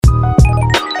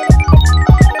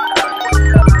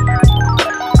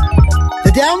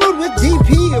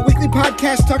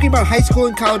podcast talking about high school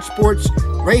and college sports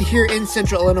right here in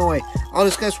Central Illinois. I'll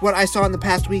discuss what I saw in the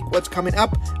past week, what's coming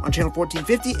up on Channel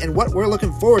 1450, and what we're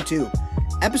looking forward to.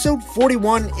 Episode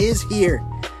 41 is here.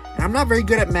 And I'm not very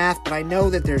good at math, but I know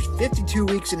that there's 52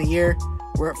 weeks in a year.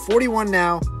 We're at 41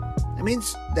 now. That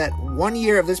means that 1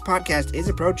 year of this podcast is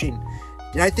approaching.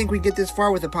 Did I think we'd get this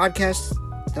far with a podcast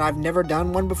that I've never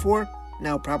done one before?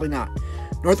 No, probably not.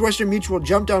 Northwestern Mutual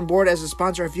jumped on board as a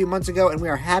sponsor a few months ago, and we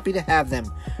are happy to have them.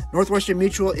 Northwestern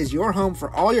Mutual is your home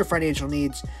for all your financial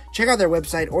needs. Check out their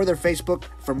website or their Facebook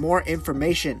for more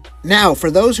information. Now, for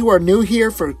those who are new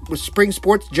here with spring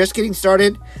sports just getting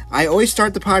started, I always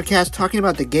start the podcast talking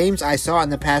about the games I saw in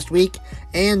the past week,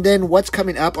 and then what's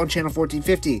coming up on Channel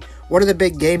 1450. What are the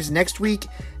big games next week,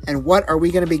 and what are we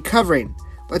going to be covering?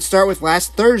 Let's start with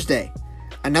last Thursday.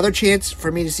 Another chance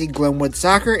for me to see Glenwood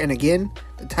soccer, and again,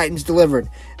 the Titans delivered.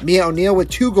 Mia O'Neill with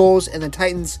 2 goals, and the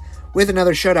Titans with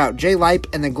another shutout. Jay Leip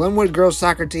and the Glenwood girls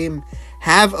soccer team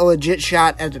have a legit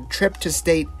shot at a trip to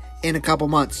state in a couple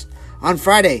months. On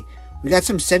Friday, we got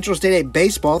some Central State A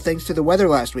baseball thanks to the weather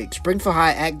last week. Springfield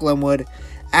High at Glenwood.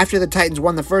 After the Titans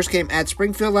won the first game at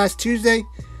Springfield last Tuesday,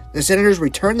 the Senators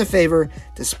returned the favor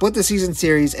to split the season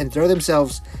series and throw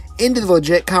themselves into the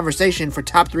legit conversation for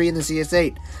top 3 in the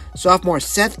CS8. Sophomore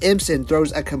Seth Impson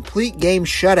throws a complete game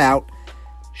shutout,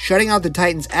 shutting out the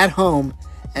Titans at home,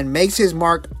 and makes his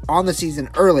mark on the season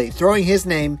early, throwing his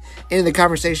name into the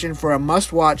conversation for a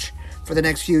must-watch for the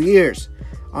next few years.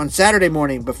 On Saturday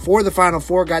morning, before the Final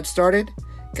Four got started,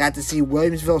 got to see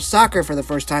Williamsville soccer for the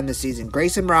first time this season.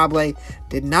 Grayson Roble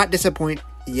did not disappoint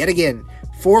yet again.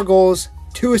 4 goals,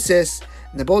 2 assists,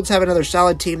 and the Bullets have another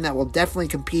solid team that will definitely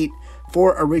compete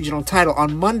for a regional title.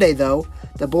 On Monday, though,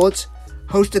 the Bullets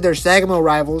hosted their Sangamo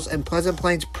rivals, and Pleasant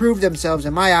Plains proved themselves,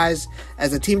 in my eyes,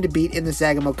 as a team to beat in the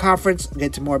Sangamo Conference. I'll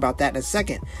get to more about that in a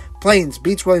second. Plains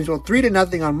beats Williamsville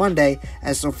 3-0 on Monday,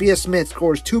 as Sophia Smith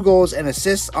scores 2 goals and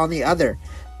assists on the other.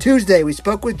 Tuesday, we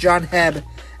spoke with John Hebb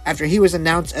after he was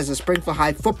announced as a Springfield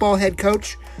High football head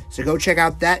coach, so go check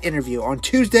out that interview. On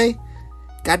Tuesday,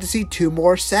 got to see 2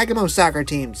 more Sangamo soccer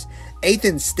teams.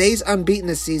 Athens stays unbeaten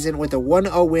this season with a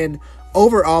 1-0 win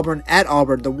over Auburn at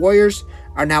Auburn. The Warriors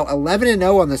are now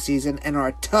 11-0 on the season and are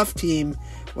a tough team.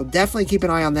 We'll definitely keep an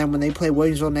eye on them when they play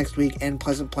Williamsville next week and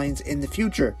Pleasant Plains in the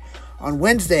future. On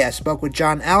Wednesday, I spoke with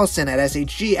John Allison at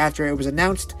SHG after it was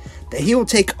announced that he will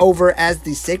take over as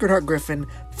the Sacred Heart Griffin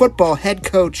football head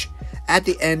coach at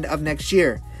the end of next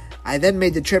year. I then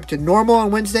made the trip to Normal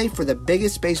on Wednesday for the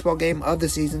biggest baseball game of the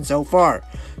season so far.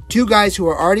 2 guys who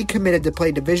are already committed to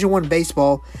play Division I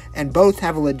baseball, and both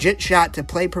have a legit shot to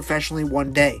play professionally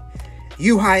one day.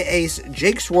 U-High ace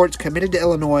Jake Schwartz committed to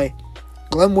Illinois.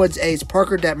 Glenwood's ace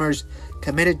Parker Detmers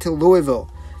committed to Louisville.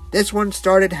 This one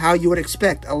started how you would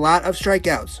expect, a lot of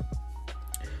strikeouts.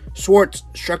 Schwartz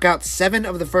struck out 7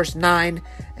 of the first 9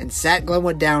 and sat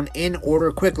Glenwood down in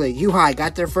order quickly. U-High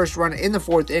got their first run in the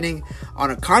 4th inning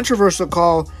on a controversial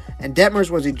call, and Detmers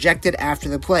was ejected after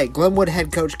the play. Glenwood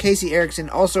head coach Casey Erickson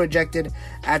also ejected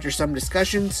after some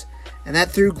discussions, and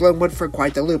that threw Glenwood for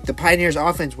quite the loop. The Pioneers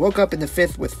offense woke up in the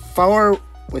 5th with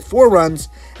 4 runs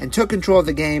and took control of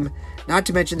the game, not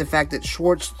to mention the fact that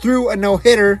Schwartz threw a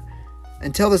no-hitter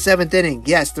until the 7th inning.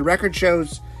 Yes, the record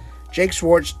shows Jake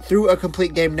Schwartz threw a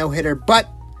complete game no-hitter, but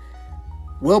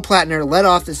Will Plattner led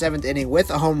off the 7th inning with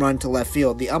a home run to left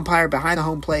field. The umpire behind the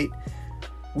home plate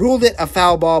ruled it a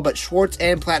foul ball, but Schwartz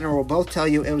and Plattner will both tell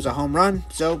you it was a home run,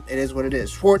 so it is what it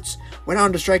is. Schwartz went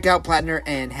on to strike out Plattner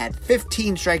and had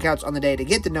 15 strikeouts on the day to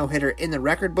get the no-hitter in the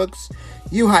record books.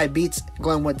 U-High beats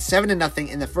Glenwood 7-0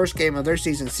 in the first game of their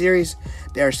season series.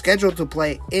 They are scheduled to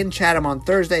play in Chatham on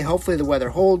Thursday. Hopefully the weather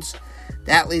holds.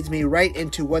 That leads me right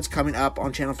into what's coming up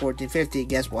on Channel 1450.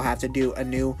 Guess we'll have to do a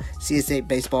new CS8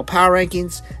 baseball power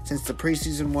rankings, since the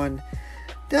preseason one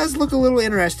does look a little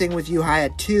interesting with U-High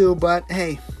at 2, but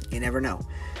hey, you never know.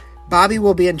 Bobby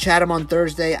will be in Chatham on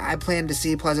Thursday. I plan to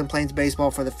see Pleasant Plains baseball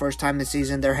for the first time this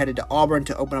season. They're headed to Auburn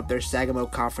to open up their Sangamo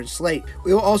Conference slate.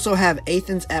 We will also have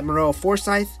Athens at Maroa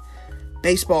Forsyth.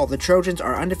 Baseball, the Trojans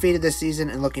are undefeated this season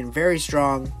and looking very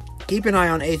strong. Keep an eye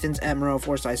on Athens at Maroa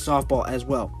Forsyth softball as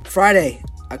well. Friday,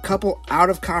 a couple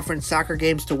out-of-conference soccer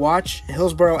games to watch.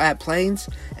 Hillsboro at Plains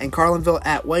and Carlinville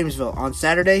at Williamsville. On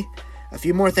Saturday, a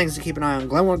few more things to keep an eye on.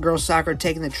 Glenwood girls soccer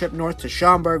taking the trip north to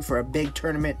Schaumburg for a big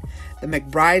tournament. The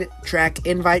McBride track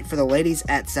invite for the ladies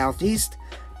at Southeast.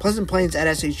 Pleasant Plains at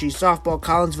SHG softball.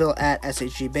 Collinsville at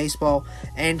SHG baseball.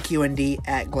 And QND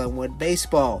at Glenwood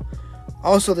baseball.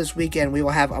 Also this weekend, we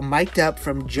will have a mic'd up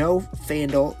from Joe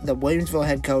Fandel, the Williamsville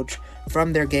head coach,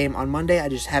 from their game on Monday. I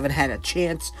just haven't had a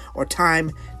chance or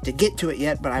time to get to it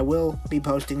yet, but I will be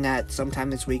posting that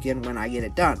sometime this weekend when I get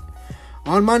it done.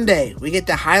 On Monday, we get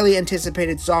the highly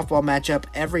anticipated softball matchup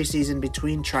every season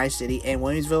between Tri-City and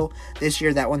Williamsville. This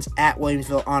year, that one's at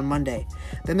Williamsville on Monday.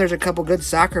 Then there's a couple good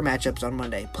soccer matchups on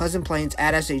Monday. Pleasant Plains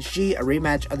at SHG, a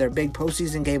rematch of their big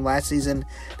postseason game last season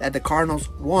that the Cardinals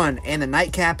won. And the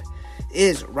nightcap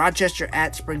is Rochester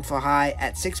at Springfield High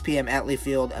at 6 p.m. at Lee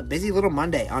Field. A busy little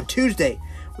Monday. On Tuesday,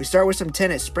 we start with some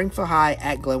tennis. Springfield High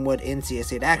at Glenwood in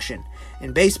CS8 action.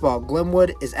 In baseball,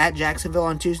 Glenwood is at Jacksonville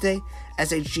on Tuesday.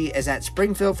 SHG is at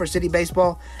Springfield for City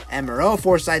Baseball. And Maroa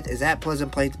Forsyth is at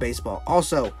Pleasant Plains Baseball.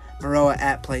 Also, Maroa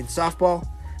at Plains Softball.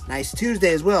 Nice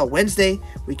Tuesday as well. Wednesday,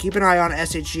 we keep an eye on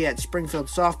SHG at Springfield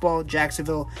Softball,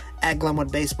 Jacksonville at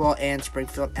Glenwood Baseball, and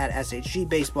Springfield at SHG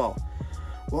Baseball.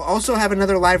 We'll also have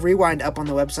another live rewind up on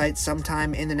the website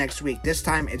sometime in the next week. This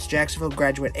time, it's Jacksonville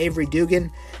graduate Avery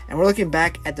Dugan, and we're looking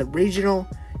back at the regional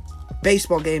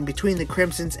baseball game between the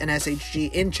Crimsons and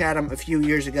SHG in Chatham a few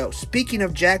years ago. Speaking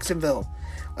of Jacksonville,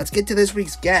 let's get to this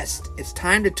week's guest. It's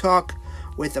time to talk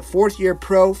with a fourth-year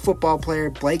pro football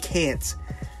player, Blake Hance.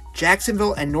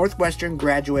 Jacksonville and Northwestern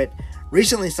graduate,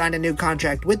 recently signed a new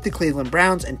contract with the Cleveland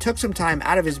Browns and took some time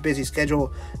out of his busy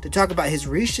schedule to talk about his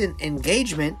recent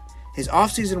engagement, his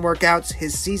off-season workouts,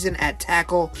 his season at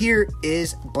tackle. Here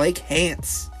is Blake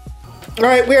Hance. All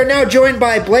right, we are now joined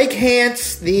by Blake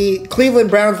Hance, the Cleveland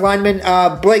Browns lineman.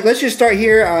 Blake, let's just start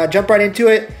here, jump right into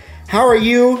it. How are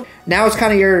you? Now it's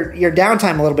kind of your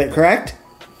downtime a little bit, correct?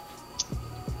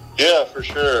 Yeah, for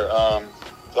sure.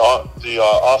 The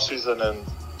off-season in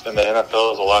the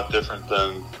NFL is a lot different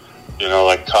than,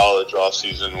 like college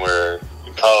off-season, where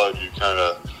in college you kind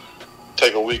of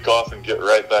take a week off and get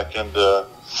right back into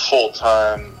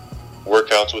full-time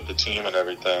workouts with the team and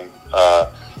everything.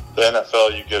 The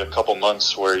NFL, you get a couple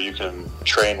months where you can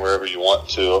train wherever you want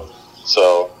to.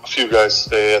 So a few guys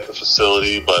stay at the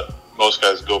facility, but most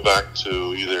guys go back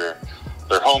to either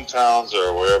their hometowns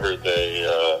or wherever they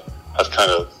have kind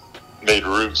of made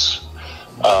roots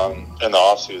in the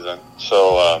off season.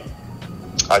 So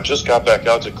I just got back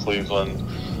out to Cleveland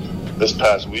this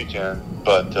past weekend,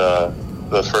 but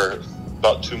for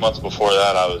about 2 months before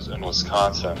that, I was in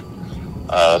Wisconsin.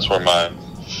 That's where my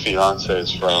fiance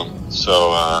is from.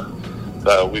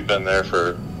 So we've been there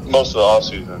for most of the off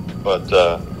season, but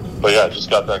yeah, I just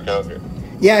got back out here.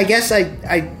 Yeah, I guess I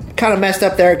kind of messed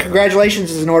up there.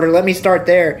 Congratulations is in order. Let me start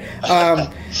there.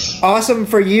 Awesome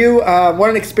for you. What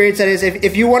an experience that is.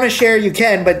 If you want to share, you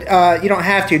can, but you don't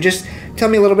have to. Just tell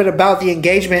me a little bit about the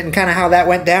engagement and kind of how that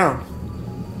went down.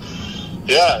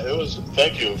 Yeah, it was.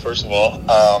 Thank you, first of all.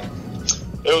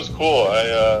 It was cool.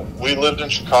 We lived in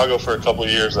Chicago for a couple of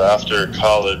years after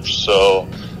college, so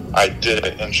I did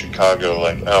it in Chicago,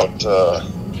 like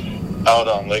out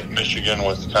on Lake Michigan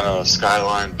with kind of a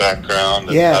skyline background,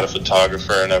 and had a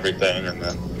photographer and everything, and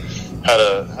then had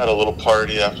a little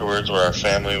party afterwards where our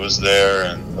family was there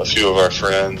and a few of our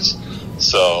friends.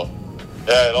 So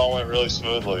yeah, it all went really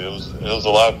smoothly. It was a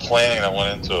lot of planning that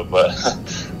went into it,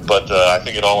 but I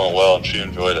think it all went well, and she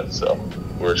enjoyed it. So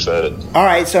we're excited. All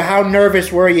right, so how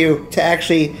nervous were you to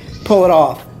actually pull it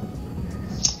off?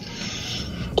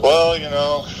 Well,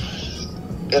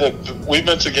 we've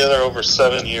been together over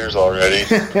 7 years already.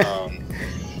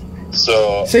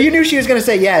 So you knew she was going to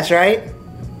say yes, right?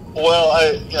 Well,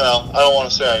 I don't want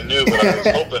to say I knew, but I was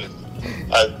hoping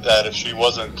that if she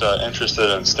wasn't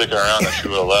interested in sticking around, that she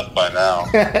would have left by now.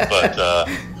 But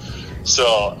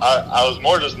so I was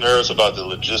more just nervous about the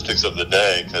logistics of the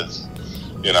day because,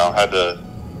 had to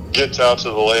get out to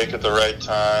the lake at the right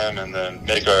time and then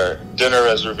make our dinner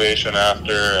reservation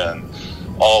after, and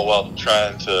all while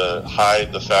trying to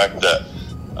hide the fact that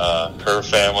her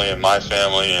family and my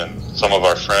family and some of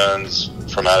our friends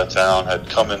from out of town had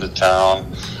come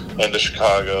into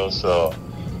Chicago. So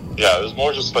yeah, it was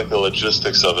more just like the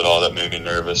logistics of it all that made me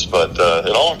nervous, but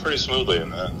it all went pretty smoothly in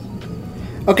the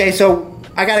end. Okay, so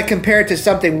I got to compare it to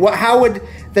something. How would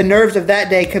the nerves of that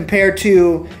day compare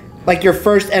to like your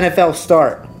first NFL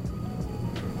start?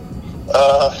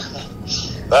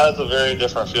 That's a very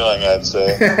different feeling, I'd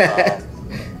say.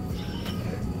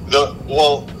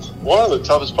 One of the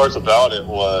toughest parts about it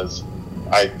was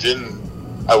I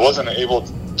wasn't able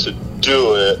to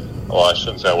do it. Well, I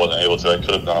shouldn't say I wasn't able to. I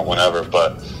could have done it whenever,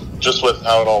 but just with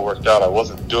how it all worked out, I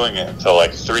wasn't doing it until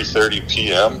like 3:30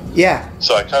 p.m. Yeah.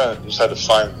 So I kind of just had to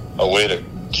find a way to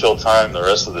kill time the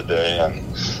rest of the day, and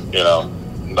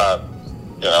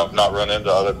not run into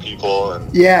other people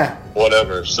and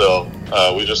whatever. So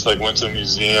we just went to a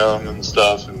museum and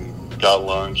stuff and got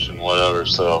lunch and whatever.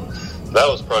 So that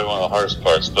was probably one of the hardest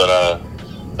parts. But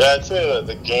I'd say that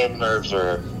the game nerves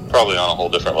are probably on a whole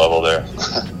different level there.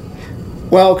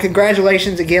 Well,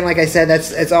 congratulations again. Like I said,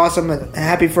 that's awesome.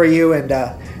 Happy for you, and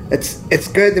it's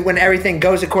good when everything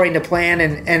goes according to plan,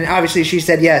 and obviously she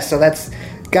said yes, so that's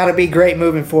got to be great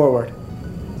moving forward.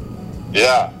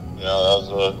 Yeah,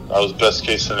 that was best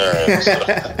case scenario. So.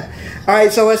 All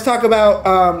right, so let's talk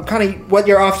about kind of what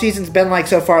your off season's been like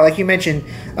so far. Like you mentioned,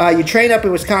 you train up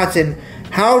in Wisconsin.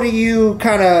 How do you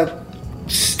kind of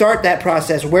start that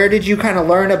process? Where did you kind of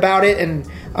learn about it, and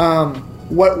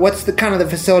what's the kind of the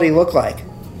facility look like?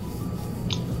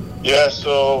 Yeah,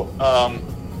 so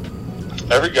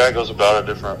every guy goes about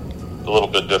it a little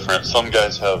bit different. Some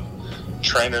guys have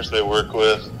trainers they work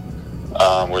with,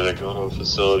 where they go to a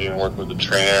facility and work with the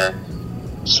trainer.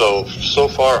 So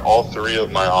far, all 3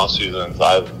 of my off seasons,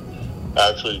 I've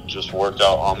actually just worked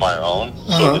out on my own.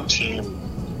 Uh-huh.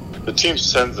 So the team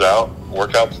sends out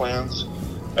workout plans,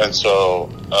 and so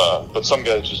but some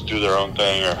guys just do their own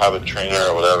thing or have a trainer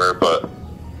or whatever. But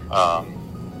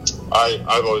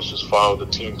I've always just followed the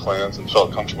team plans and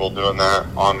felt comfortable doing that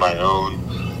on my own.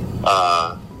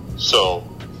 So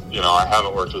I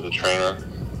haven't worked with a trainer.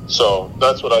 So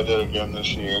that's what I did again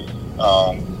this year.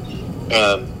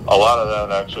 And a lot of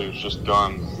that actually was just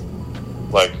done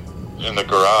like in the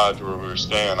garage where we were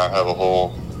staying. I have a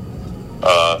whole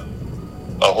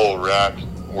rack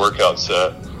workout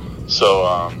set.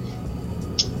 So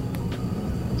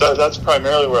that's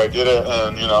primarily where I did it.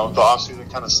 And, the off season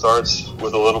kind of starts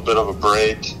with a little bit of a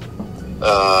break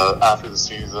after the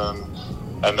season.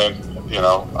 And then,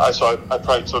 I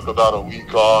probably took about a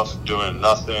week off doing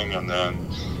nothing, and then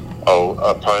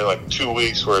probably like 2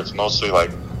 weeks where it's mostly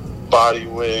like body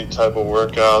weight type of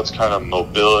workouts, kind of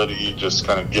mobility, just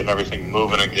kind of getting everything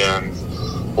moving again,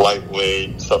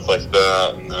 lightweight, stuff like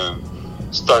that. And then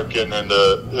start getting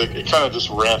into it kind of just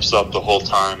ramps up the whole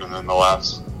time. And then the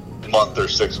last month or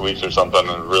 6 weeks or something,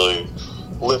 and really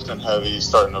lifting heavy,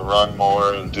 starting to run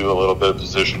more and do a little bit of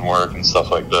position work and stuff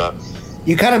like that.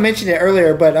 You kind of mentioned it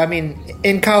earlier, but I mean,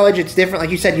 in college it's different.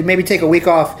 Like you said, you maybe take a week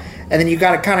off and then you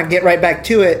got to kind of get right back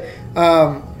to it.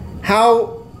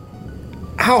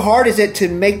 How hard is it to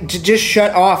just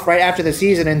shut off right after the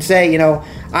season and say,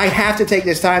 I have to take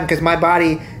this time because my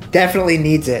body definitely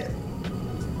needs it?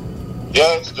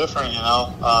 Yeah, it's different,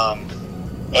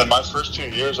 And my first 2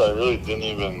 years, I really didn't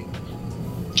even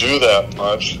do that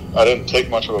much. I didn't take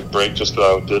much of a break just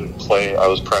because I didn't play. I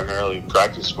was primarily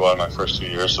practice squad my first 2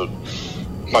 years, so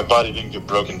my body didn't get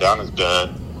broken down as bad.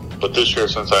 But this year,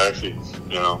 since I actually,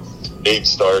 8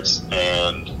 starts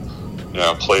and,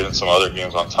 played in some other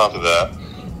games on top of that,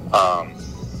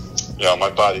 my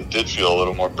body did feel a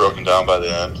little more broken down by the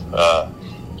end.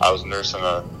 I was nursing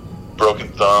a broken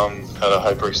thumb, had a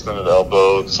hyperextended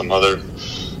elbow, and some other,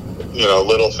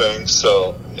 little things.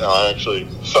 So, I actually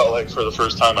felt like for the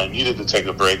first time I needed to take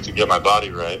a break to get my body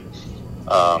right.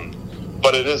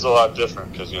 But it is a lot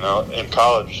different because, in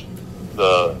college,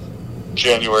 the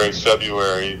January,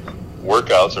 February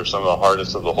workouts are some of the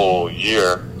hardest of the whole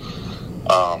year.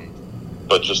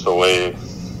 But just the way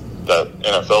that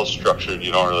NFL is structured,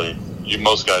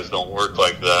 most guys don't work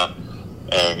like that.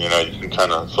 And, you can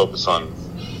kind of focus on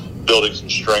building some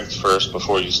strength first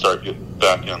before you start getting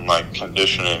back in like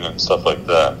conditioning and stuff like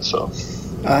that. So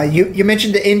you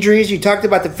mentioned the injuries. You talked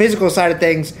about the physical side of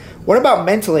things. What about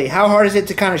mentally? How hard is it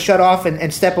to kind of shut off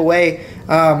and step away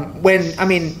when,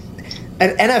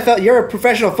 an NFL, you're a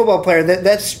professional football player.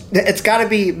 It's got to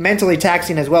be mentally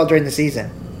taxing as well during the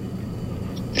season.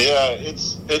 Yeah,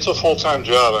 it's a full-time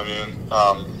job.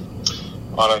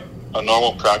 On a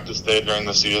normal practice day during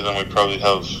the season, we probably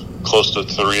have close to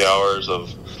 3 hours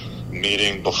of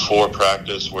meeting before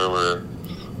practice where we're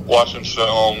watching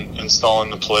film, installing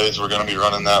the plays we're going to be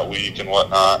running that week and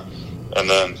whatnot, and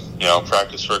then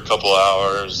practice for a couple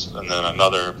hours, and then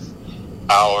another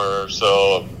hour or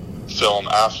so of film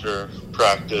after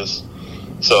practice.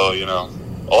 So a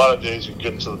lot of days you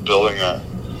get into the building at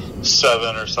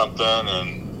 7 or something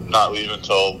and not leave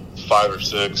until 5 or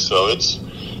 6. So it's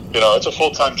a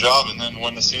full-time job, and then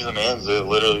when the season ends, it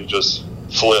literally just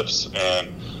flips,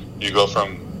 and you go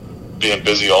from being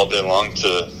busy all day long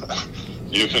to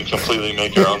you can completely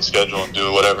make your own schedule and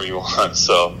do whatever you want.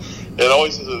 So it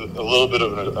always is a little bit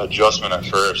of an adjustment at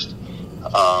first,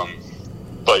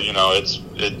 but it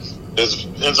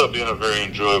ends up being a very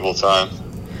enjoyable time.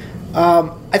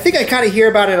 I think I kind of hear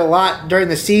about it a lot during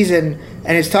the season,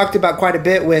 and it's talked about quite a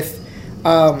bit with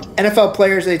NFL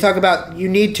players. They talk about you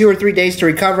need 2 or 3 days to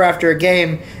recover after a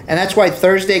game, and that's why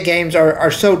Thursday games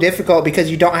are so difficult because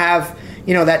you don't have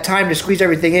that time to squeeze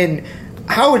everything in.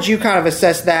 How would you kind of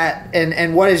assess that,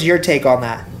 and what is your take on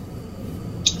that?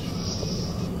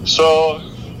 So,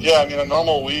 yeah, a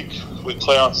normal week, we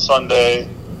play on Sunday,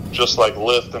 just like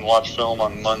lift and watch film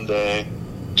on Monday,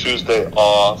 Tuesday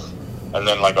off, And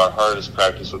then, like, our hardest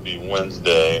practice would be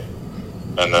Wednesday,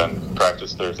 and then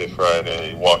practice Thursday,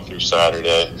 Friday, walk through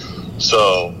Saturday.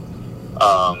 So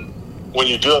when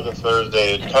you do it the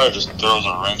Thursday, it kind of just throws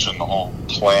a wrench in the whole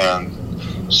plan.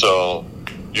 So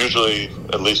usually,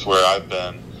 at least where I've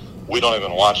been, we don't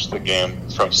even watch the game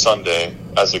from Sunday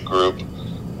as a group.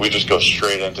 We just go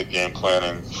straight into game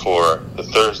planning for the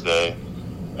Thursday.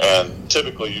 And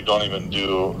typically you don't even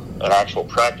do an actual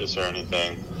practice or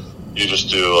anything. You just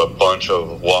do a bunch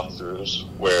of walkthroughs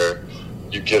where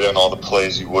you get in all the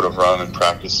plays you would have run in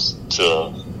practice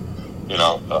to,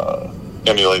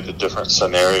 emulate the different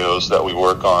scenarios that we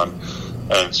work on.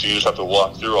 And so you just have to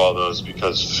walk through all those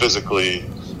because physically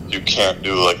you can't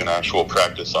do like an actual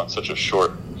practice on such a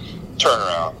short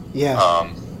turnaround. Yeah.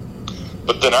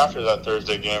 But then after that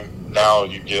Thursday game, now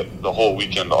you get the whole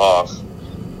weekend off.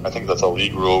 I think that's a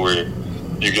league rule where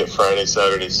you get Friday,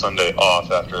 Saturday, Sunday off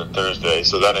after a Thursday.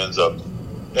 So that ends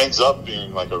up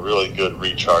being like a really good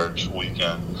recharge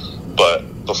weekend.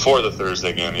 But before the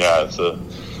Thursday game, yeah,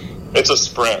 it's a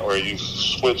sprint where you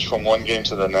switch from one game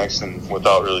to the next and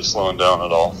without really slowing down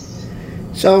at all.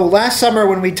 So last summer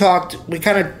when we talked, we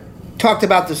kind of talked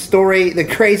about the story, the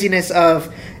craziness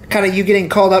of kind of you getting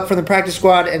called up from the practice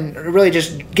squad and really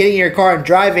just getting in your car and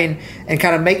driving and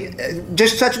kind of make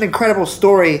just such an incredible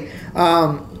story.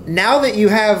 Now that you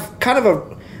have kind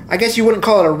of I guess you wouldn't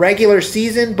call it a regular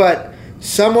season, but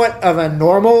somewhat of a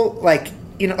normal, like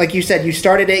you said, you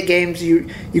started 8 games, you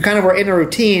kind of were in a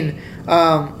routine.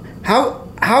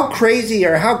 How crazy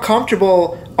or how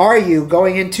comfortable are you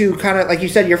going into kind of, like you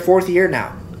said, your 4th year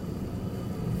now?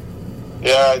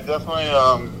 Yeah, I definitely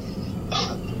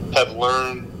have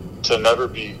learned to never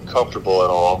be comfortable at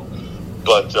all.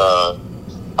 But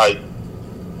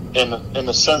in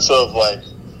the sense of like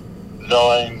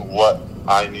knowing what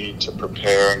I need to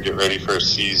prepare and get ready for a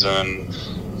season,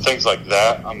 things like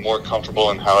that, I'm more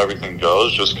comfortable in how everything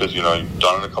goes just because, you've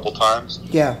done it a couple times.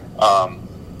 Yeah.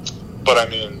 But I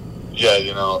mean, yeah,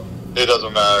 it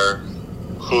doesn't matter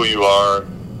who you are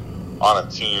on a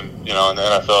team. In the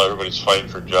NFL, everybody's fighting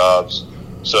for jobs.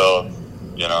 So,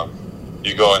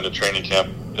 you go into training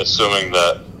camp assuming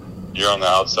that you're on the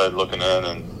outside looking in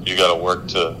and you got to work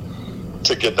to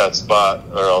get that spot,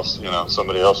 or else,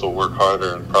 somebody else will work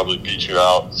harder and probably beat you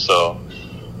out. So,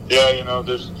 yeah,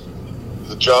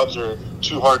 the jobs are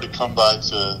too hard to come by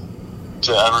to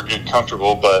ever get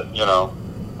comfortable, but,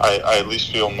 I at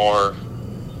least feel more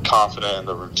confident in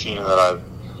the routine that I've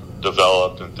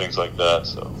developed and things like that.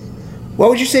 So, what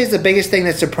would you say is the biggest thing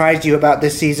that surprised you about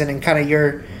this season and kind of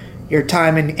your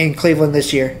time in Cleveland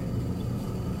this year?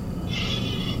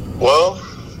 Well,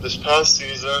 this past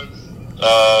season,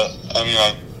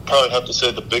 I probably have to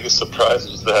say the biggest surprise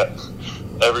was that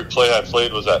every play I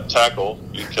played was at tackle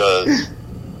because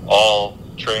all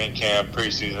training camp,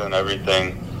 preseason,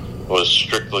 everything was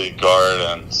strictly guard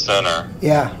and center.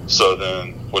 Yeah. So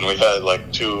then when we had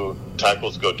like 2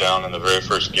 tackles go down in the very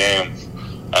first game,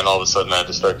 and all of a sudden I had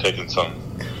to start taking some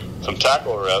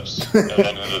tackle reps, and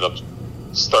then ended up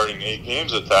starting 8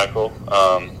 games at tackle.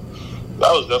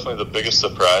 That was definitely the biggest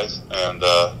surprise, and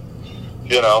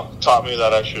taught me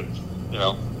that I should,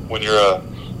 when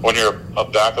you're a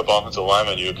backup offensive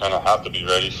lineman, you kind of have to be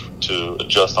ready to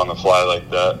adjust on the fly like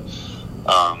that.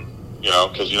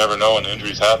 Because you never know when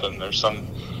injuries happen. There's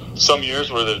some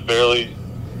years where there's barely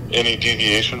any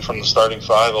deviation from the starting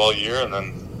 5 all year, and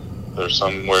then there's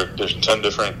some where there's 10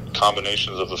 different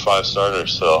combinations of the 5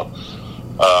 starters. So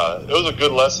it was a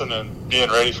good lesson in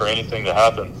being ready for anything to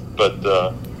happen. But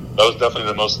that was definitely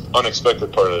the most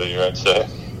unexpected part of the year, I'd say.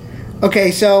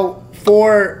 Okay, so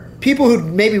for people who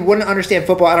maybe wouldn't understand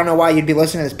football, I don't know why you'd be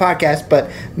listening to this podcast, but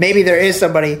maybe there is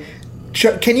somebody.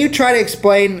 Can you try to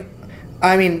explain?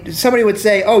 I mean, somebody would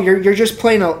say, "Oh, you're just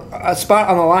playing a spot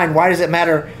on the line. Why does it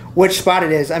matter which spot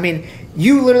it is?" I mean,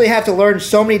 you literally have to learn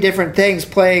so many different things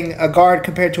playing a guard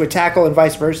compared to a tackle and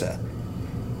vice versa.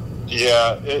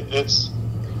 Yeah, there's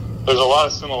a lot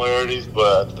of similarities,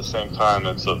 but at the same time,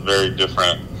 it's a very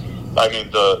different. I mean,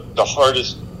 the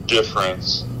hardest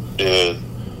difference is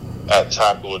at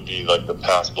tackle would be like the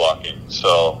pass blocking.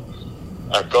 So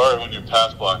at guard, when you're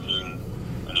pass blocking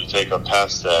and you take a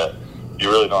pass set, you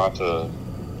really don't have to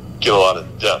get a lot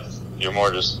of depth. You're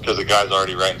more just, because the guy's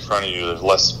already right in front of you, there's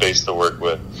less space to work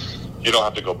with. You don't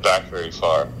have to go back very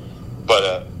far. But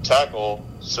at tackle,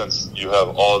 since you have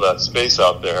all that space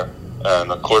out there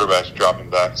and the quarterback's dropping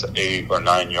back to 8 or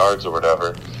 9 yards or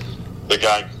whatever, the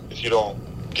guy, if you don't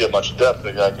get much depth,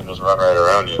 the guy can just run right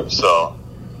around you. So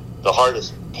the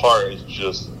hardest part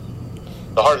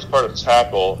of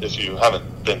tackle, if you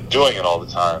haven't been doing it all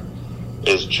the time,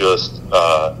 is just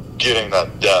getting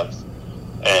that depth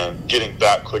and getting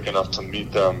back quick enough to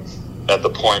meet them at the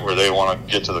point where they want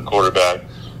to get to the quarterback,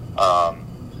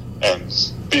 and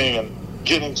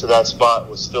getting to that spot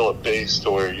was still a base to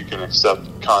where you can accept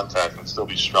contact and still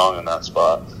be strong in that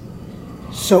spot.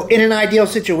 So in an ideal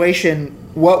situation,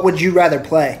 what would you rather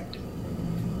play?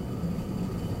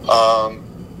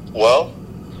 Well,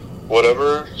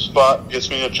 whatever spot gets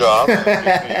me a job,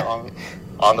 gets me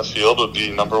on the field would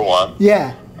be number one.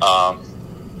 Yeah.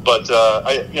 But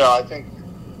I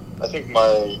think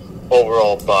my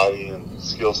overall body and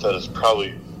skill set is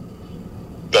probably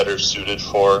better suited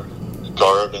for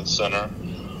guard and center,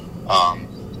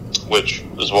 which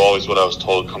is always what I was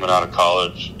told coming out of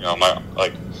college.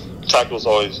 Tackles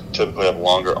always typically have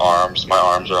longer arms. My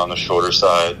arms are on the shorter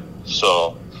side,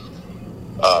 so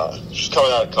just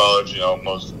coming out of college,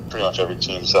 pretty much every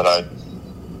team said I'd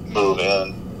move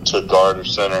in to guard or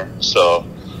center. So,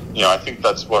 I think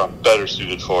that's what I'm better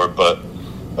suited for. But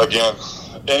again,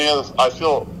 I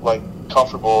feel like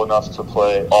comfortable enough to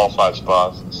play all 5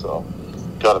 spots. So,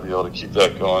 got to be able to keep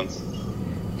that going.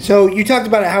 So you talked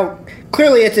about how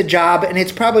clearly it's a job, and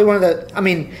it's probably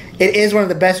it is one of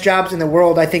the best jobs in the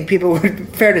world. I think people would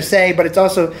fair to say, but it's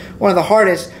also one of the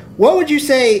hardest. What would you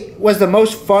say was the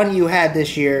most fun you had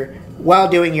this year while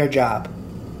doing your job?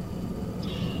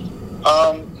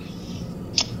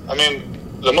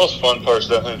 The most fun part is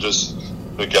definitely just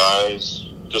the guys,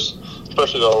 just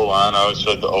especially the O-line. I always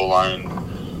feel like the O-line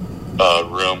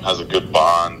room has a good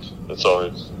bond. It's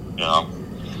always,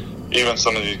 even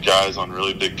some of these guys on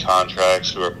really big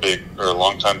contracts who are big or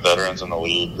longtime veterans in the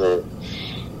league,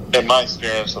 in my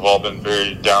experience, have all been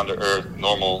very down-to-earth,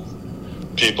 normal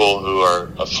people who are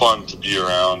fun to be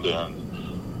around and,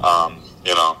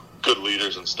 good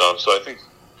leaders and stuff. So I think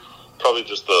probably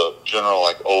just the general,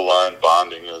 O-line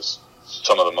bonding is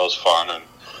some of the most fun. And,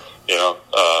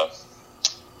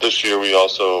 this year we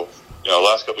also,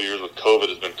 last couple of years with COVID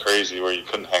has been crazy where you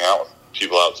couldn't hang out with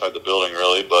people outside the building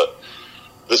really. But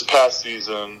this past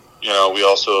season, we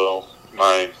also,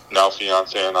 my now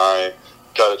fiance and I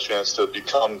got a chance to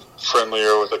become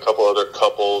friendlier with a couple other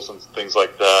couples and things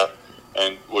like that,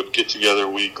 and would get together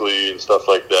weekly and stuff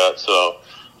like that. So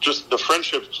just the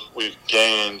friendships we've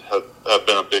gained have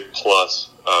been a big plus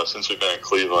since we've been in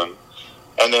Cleveland.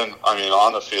 And then,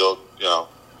 on the field,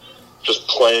 just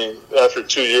playing after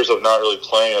 2 years of not really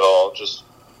playing at all, just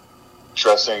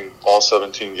dressing all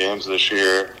 17 games this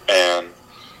year and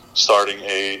starting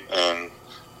 8 and,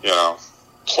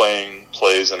 playing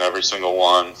plays in every single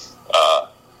one.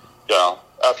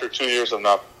 After 2 years of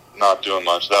not doing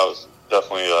much, that was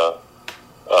definitely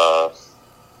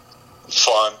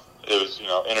fun. It was,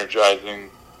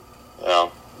 energizing,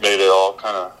 made it all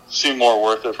kind of seem more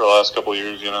worth it for the last couple of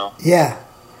years, Yeah.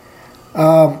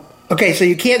 Okay, so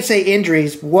you can't say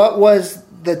injuries. What was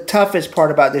the toughest part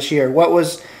about this year? What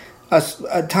was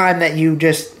a time that you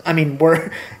just,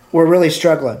 we're really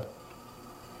struggling?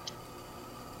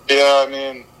 Yeah,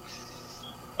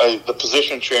 the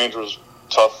position change was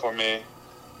tough for me.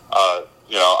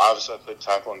 Obviously I played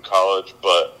tackle in college,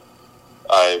 but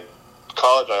I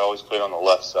always played on the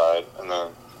left side, and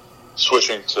then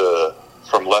switching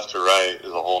from left to right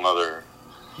is a whole nother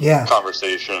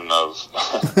conversation of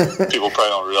people probably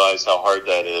don't realize how hard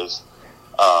that is.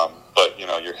 But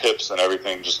your hips and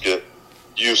everything just get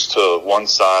used to one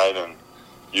side, and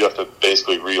you have to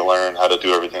basically relearn how to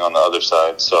do everything on the other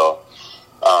side. So,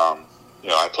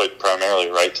 I played primarily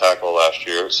right tackle last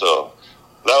year, so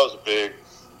that was a big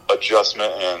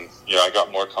adjustment, and I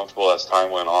got more comfortable as time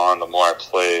went on, the more I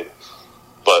played.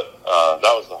 But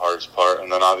that was the hardest part.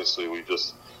 And then obviously we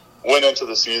just went into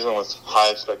the season with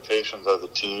high expectations as a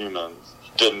team and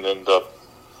didn't end up,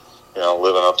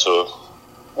 living up to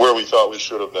where we thought we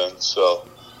should have been. So,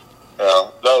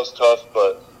 that was tough,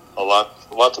 but a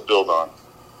lot to build on.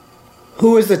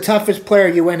 Who was the toughest player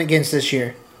you went against this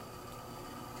year?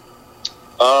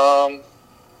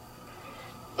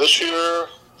 This year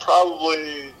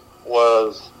probably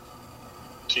was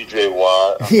T.J.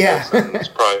 Watt. Yeah. It's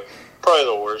probably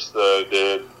the worst that I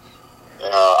did.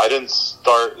 I didn't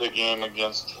start the game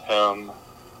against him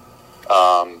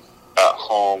at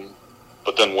home,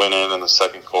 but then went in the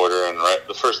second quarter. And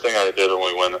the first thing I did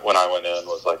when I went in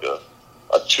was like a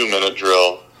 2-minute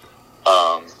drill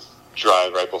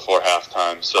drive right before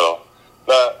halftime. So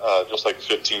that just like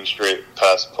 15 straight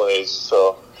pass plays.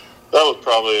 So that was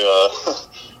probably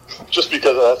just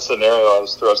because of that scenario I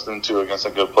was thrust into against a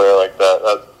good player like that.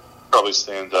 That probably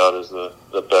stands out as the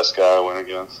best guy I went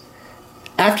against.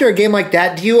 After a game like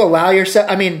that, do you allow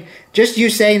yourself? Just you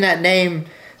saying that name,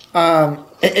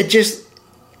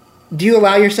 do you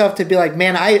allow yourself to be like,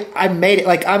 man, I made it?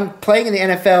 Like, I'm playing in the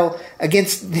NFL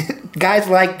against guys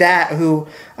like that who,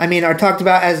 I mean, are talked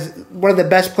about as one of the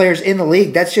best players in the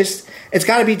league. That's just, it's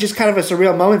got to be just kind of a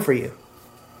surreal moment for you.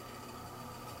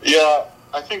 Yeah,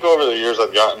 I think over the years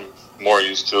I've gotten more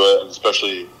used to it, and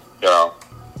especially,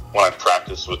 when I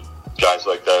practice with guys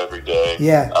like that every day.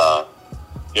 Yeah.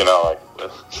 Like a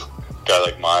guy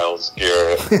like Myles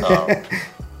Garrett.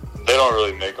 They don't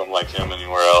really make them like him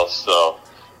anywhere else. So,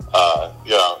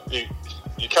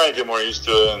 you kind of get more used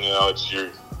to it, and, it's your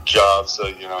job. So,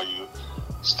 you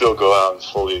still go out and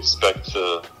fully expect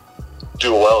to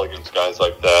do well against guys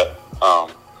like that.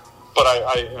 But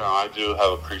I do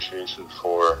have appreciation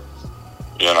for,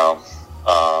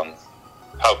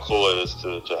 how cool it is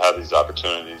to have these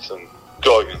opportunities and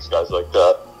go against guys like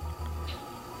that.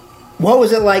 What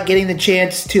was it like getting the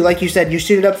chance to, like you said, you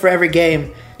suited up for every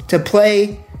game, to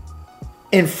play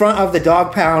in front of the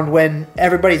dog pound when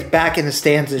everybody's back in the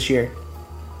stands this year?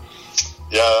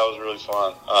 Yeah, that was really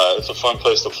fun. It's a fun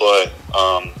place to play.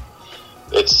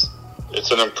 It's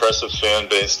an impressive fan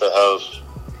base to have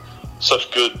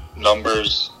such good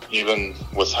numbers, even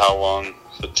with how long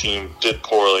the team did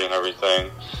poorly and everything.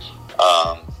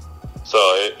 So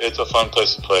it's a fun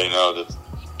place to play. It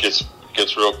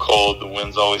gets real cold. The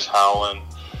wind's always howling,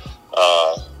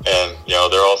 and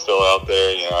they're all still out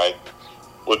there. I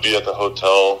would be at the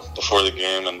hotel before the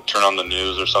game and turn on the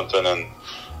news or something, and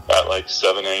at like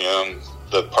 7 a.m.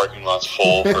 the parking lot's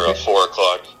full for a 4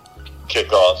 o'clock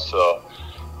kickoff. So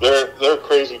they're a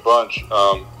crazy bunch,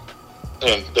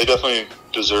 and they definitely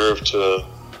deserve to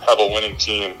have a winning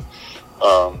team.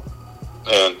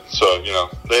 And so,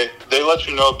 they let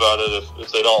you know about it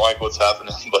if they don't like what's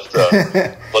happening,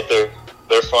 but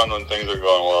they're fun when things are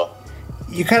going well.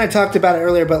 You kind of talked about it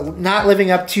earlier, but not living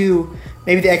up to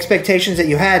maybe the expectations that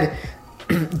you had.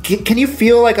 Can you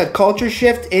feel like a culture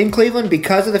shift in Cleveland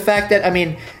because of the fact that,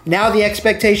 now the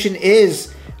expectation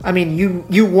is,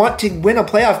 you want to win a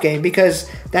playoff game because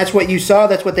that's what you saw,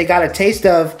 that's what they got a taste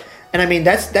of. And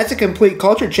that's a complete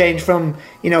culture change from,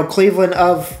 Cleveland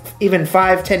of even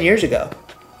 5-10 years ago.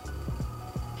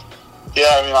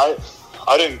 Yeah,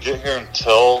 I didn't get here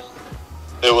until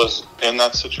it was in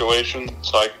that situation,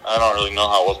 so I don't really know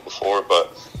how it was before,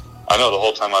 but I know the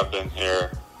whole time I've been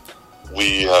here,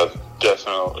 we have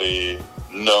definitely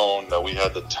known that we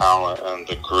had the talent and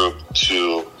the group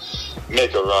to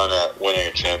make a run at winning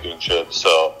a championship.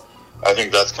 So I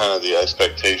think that's kind of the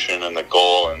expectation and the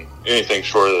goal, and anything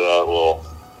short of that will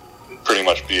pretty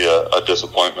much be a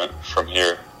disappointment from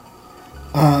here.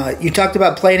 You talked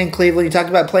about playing in Cleveland. You talked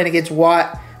about playing against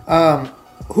Watt.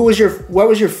 What was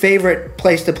your favorite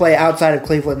place to play outside of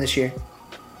Cleveland this year?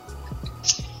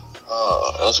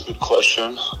 That's a good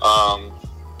question. I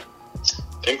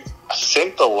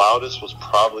think the loudest was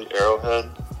probably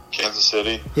Arrowhead, Kansas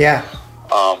City. Yeah.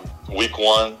 Week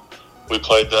 1, we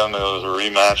played them. It was a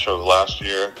rematch of last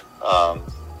year. I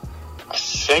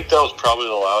think that was probably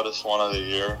the loudest one of the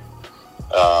year.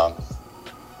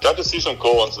 Got to see some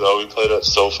cool ones, though. We played at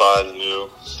SoFi, the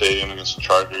new stadium, against the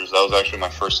Chargers. That was actually my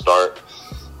first start.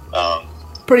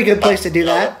 Pretty good place to do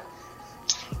that.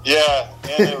 Yeah,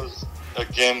 and it was a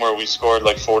game where we scored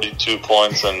like 42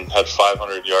 points and had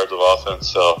 500 yards of offense.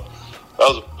 So that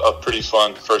was a pretty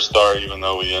fun first start, even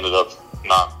though we ended up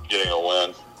not getting a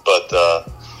win. But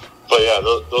yeah,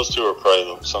 those two are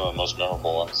probably some of the most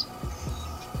memorable ones.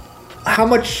 How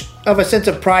much of a sense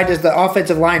of pride does the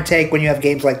offensive line take when you have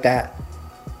games like that?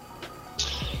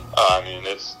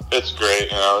 It's great.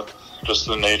 Just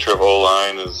the nature of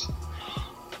O-line is,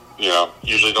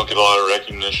 usually don't get a lot of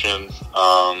recognition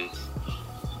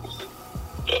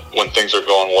when things are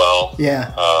going well.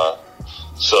 Yeah.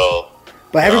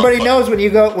 But everybody knows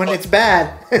when it's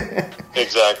bad.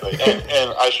 Exactly.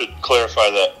 And I should clarify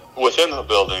that within the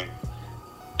building,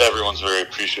 everyone's very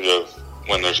appreciative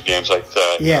when there's games like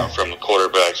that. Yeah. From the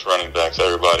quarterbacks, running backs,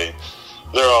 everybody.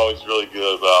 They're always really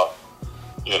good about,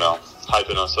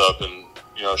 hyping us up and,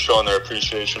 showing their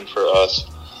appreciation for us.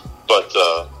 But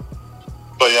yeah,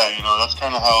 that's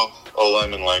kind of how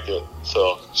O-linemen like it.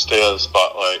 So stay out of the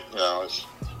spotlight.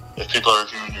 If people are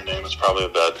hearing your name, it's probably a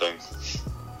bad thing.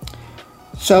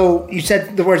 So you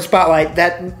said the word spotlight.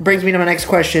 That brings me to my next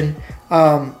question.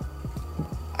 How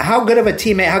good of a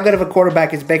teammate, how good of a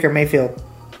quarterback is Baker Mayfield?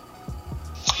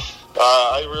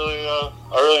 I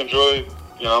really enjoy,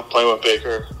 playing with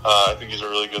Baker. I think he's a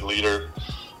really good leader.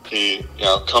 He,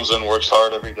 comes in, works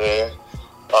hard every day.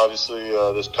 Obviously,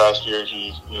 this past year,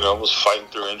 he, was fighting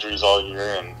through injuries all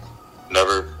year and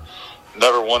never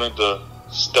wanted to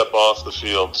step off the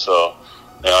field. So,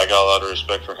 I got a lot of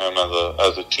respect for him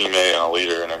as a teammate and a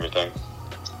leader and everything.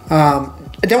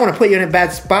 I don't want to put you in a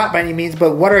bad spot by any means,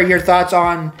 but what are your thoughts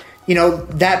on,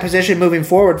 that position moving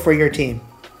forward for your team?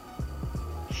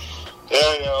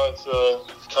 Yeah, it's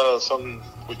kind of something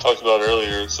we talked about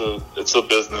earlier. It's a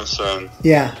business, and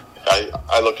yeah,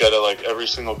 I look at it like every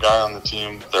single guy on the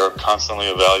team, they're constantly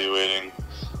evaluating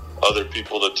other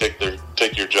people to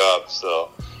take your job. So,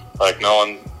 like,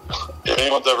 if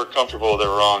anyone's ever comfortable, they're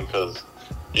wrong, because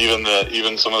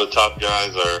even some of the top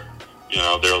guys are,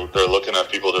 they're looking at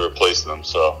people to replace them.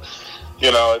 So,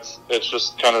 it's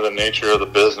just kind of the nature of the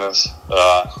business.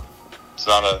 It's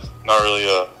not really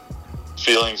a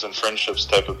feelings and friendships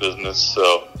type of business.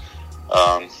 So,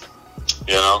 I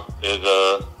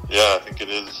think it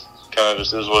is kind of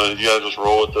just is what you gotta just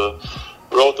roll with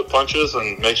the punches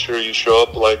and make sure you show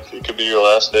up like it could be your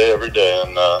last day every day,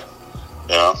 and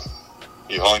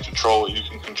you only control what you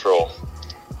can control.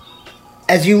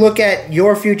 As you look at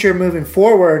your future moving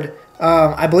forward,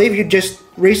 I believe you just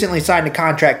recently signed a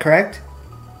contract, correct?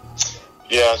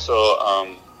 Yeah, so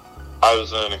I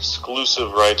was an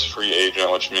exclusive rights free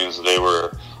agent, which means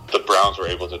the Browns were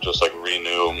able to just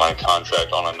renew my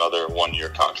contract on another 1-year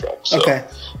contract. So, okay.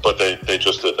 But they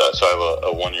just did that, so I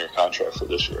have a 1-year contract for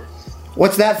this year.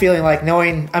 What's that feeling like,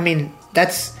 knowing,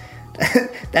 that's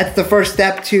that's the first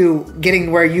step to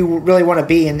getting where you really want to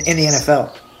be in the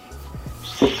NFL?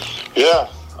 Yeah.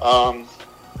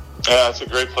 It's a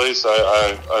great place.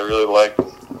 I really like,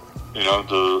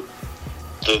 the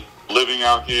living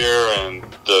out here and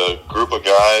the group of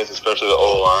guys, especially the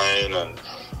O-line and,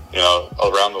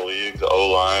 around the league, the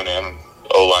O-line and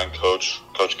O-line Coach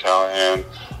Callahan,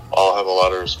 all have a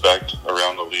lot of respect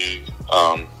around the league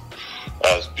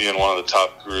as being one of the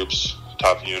top groups,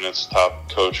 top units, top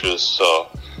coaches. So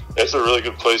it's a really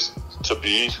good place to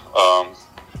be.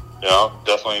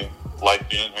 Definitely like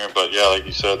being here. But, yeah, like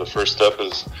you said, the first step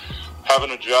is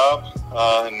having a job,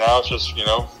 and now it's just,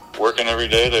 working every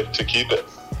day to keep it.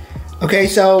 Okay,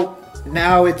 so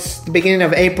now it's the beginning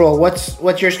of April.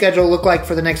 What's your schedule look like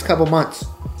for the next couple months?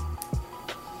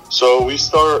 So we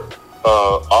start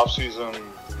off-season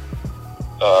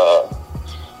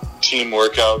team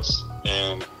workouts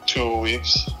in 2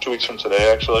 weeks from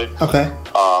today, actually. Okay.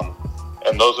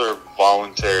 And those are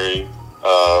voluntary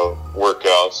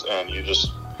workouts, and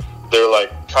they're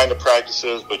like kind of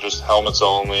practices, but just helmets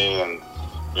only, and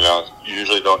you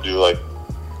usually don't do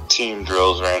team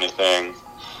drills or anything.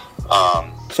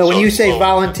 So when you say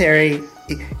voluntary,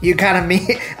 you kind of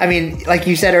mean, like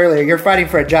you said earlier, you're fighting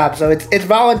for a job, so it's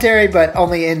voluntary, but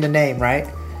only in the name, right?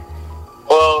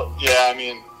 Well, yeah,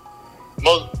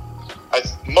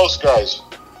 most guys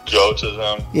go to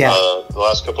them. Yeah. The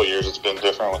last couple of years, it's been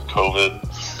different with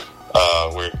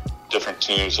COVID, where different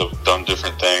teams have done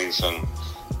different things, and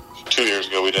 2 years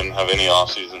ago we didn't have any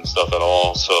off-season stuff at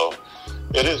all, so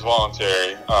it is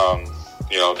voluntary.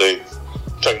 They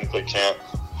technically can't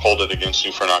hold it against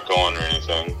you for not going or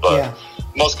anything, but yeah.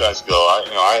 Most guys go.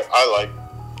 I like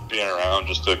being around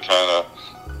just to kind of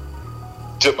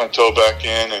dip my toe back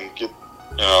in and get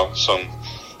some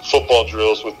football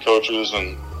drills with coaches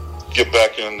and get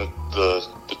back into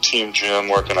the team gym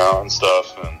working out and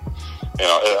stuff, and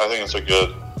I think it's a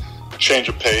good change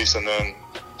of pace. And then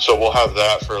so we'll have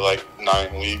that for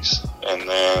 9 weeks, and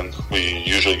then we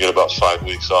usually get about 5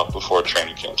 weeks off before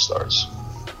training camp starts.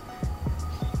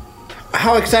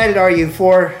 How excited are you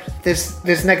for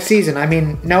this next season?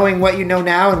 Knowing what you know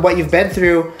now and what you've been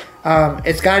through,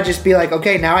 it's got to just be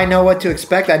okay, now I know what to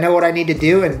expect. I know what I need to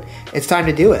do, and it's time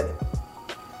to do it.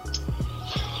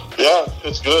 Yeah,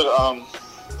 it's good.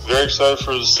 Very excited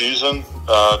for the season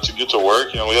to get to work.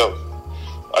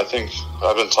 I think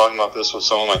I've been talking about this with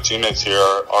some of my teammates here.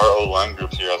 Our O-line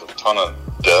group here has a ton of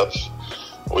depth.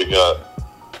 We got,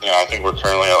 I think we're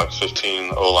currently at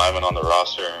 15 O-linemen on the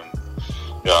roster, and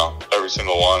every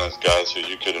single one is guys who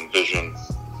you could envision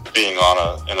being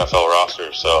on an NFL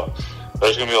roster. So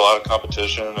there's going to be a lot of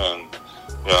competition and,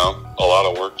 a lot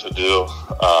of work to do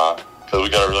because we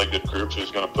got a really good group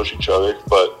who's going to push each other.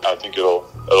 But I think it'll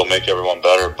make everyone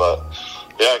better. But,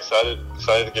 yeah, excited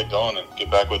to get going and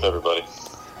get back with everybody.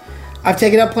 I've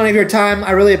taken up plenty of your time.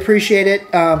 I really appreciate it.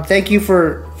 Thank you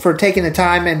for taking the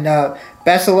time, and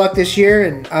best of luck this year.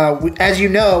 And as you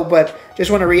know, but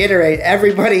just want to reiterate,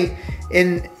 everybody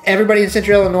in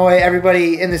Central Illinois,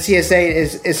 everybody in the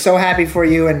CSA is so happy for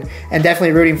you and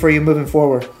definitely rooting for you moving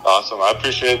forward. Awesome. I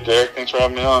appreciate it, Derek. Thanks for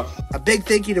having me on. A big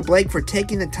thank you to Blake for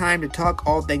taking the time to talk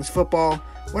all things football.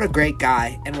 What a great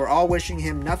guy, and we're all wishing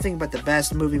him nothing but the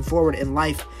best moving forward in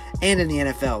life and in the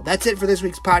NFL. That's it for this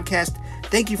week's podcast.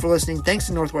 Thank you for listening. Thanks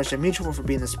to Northwestern Mutual for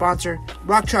being the sponsor.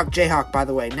 Rock Chalk Jayhawk, by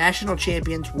the way, national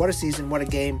champions. What a season, what a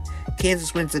game.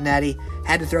 Kansas wins the Natty.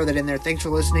 Had to throw that in there. Thanks for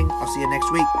listening. I'll see you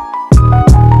next week.